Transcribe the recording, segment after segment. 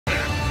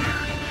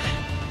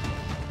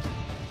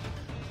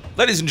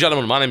Ladies and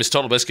gentlemen, my name is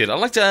Totalbiscuit. I'd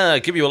like to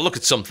give you a look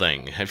at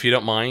something. If you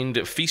don't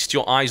mind, feast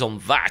your eyes on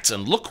that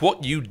and look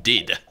what you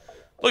did.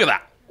 Look at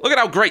that. Look at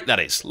how great that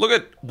is. Look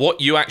at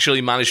what you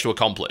actually managed to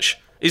accomplish.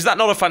 Is that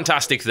not a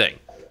fantastic thing?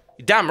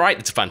 You're damn right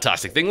it's a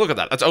fantastic thing. Look at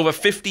that. That's over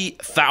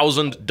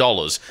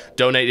 $50,000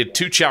 donated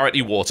to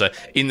charity water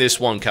in this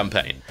one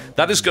campaign.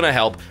 That is going to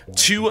help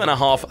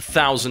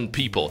 2,500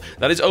 people.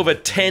 That is over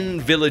 10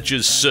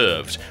 villages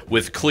served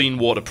with clean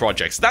water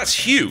projects. That's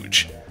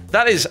huge.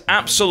 That is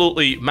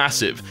absolutely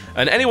massive.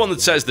 And anyone that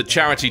says that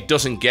charity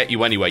doesn't get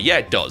you anywhere, yeah,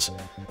 it does.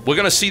 We're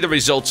going to see the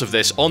results of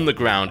this on the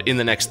ground in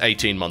the next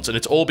 18 months, and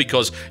it's all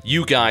because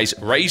you guys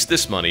raised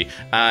this money,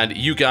 and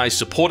you guys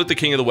supported the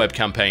King of the Web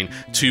campaign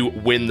to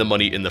win the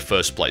money in the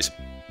first place.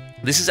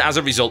 This is as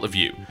a result of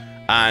you,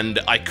 and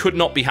I could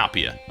not be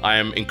happier. I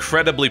am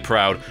incredibly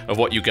proud of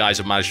what you guys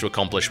have managed to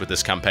accomplish with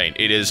this campaign.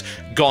 It has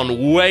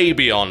gone way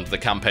beyond the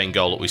campaign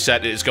goal that we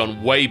set. It has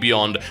gone way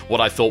beyond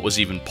what I thought was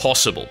even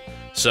possible.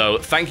 So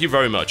thank you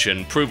very much,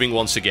 and proving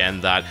once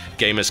again that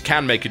gamers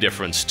can make a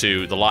difference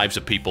to the lives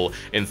of people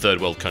in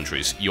third world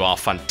countries. You are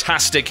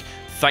fantastic.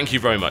 Thank you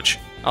very much.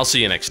 I'll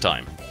see you next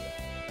time.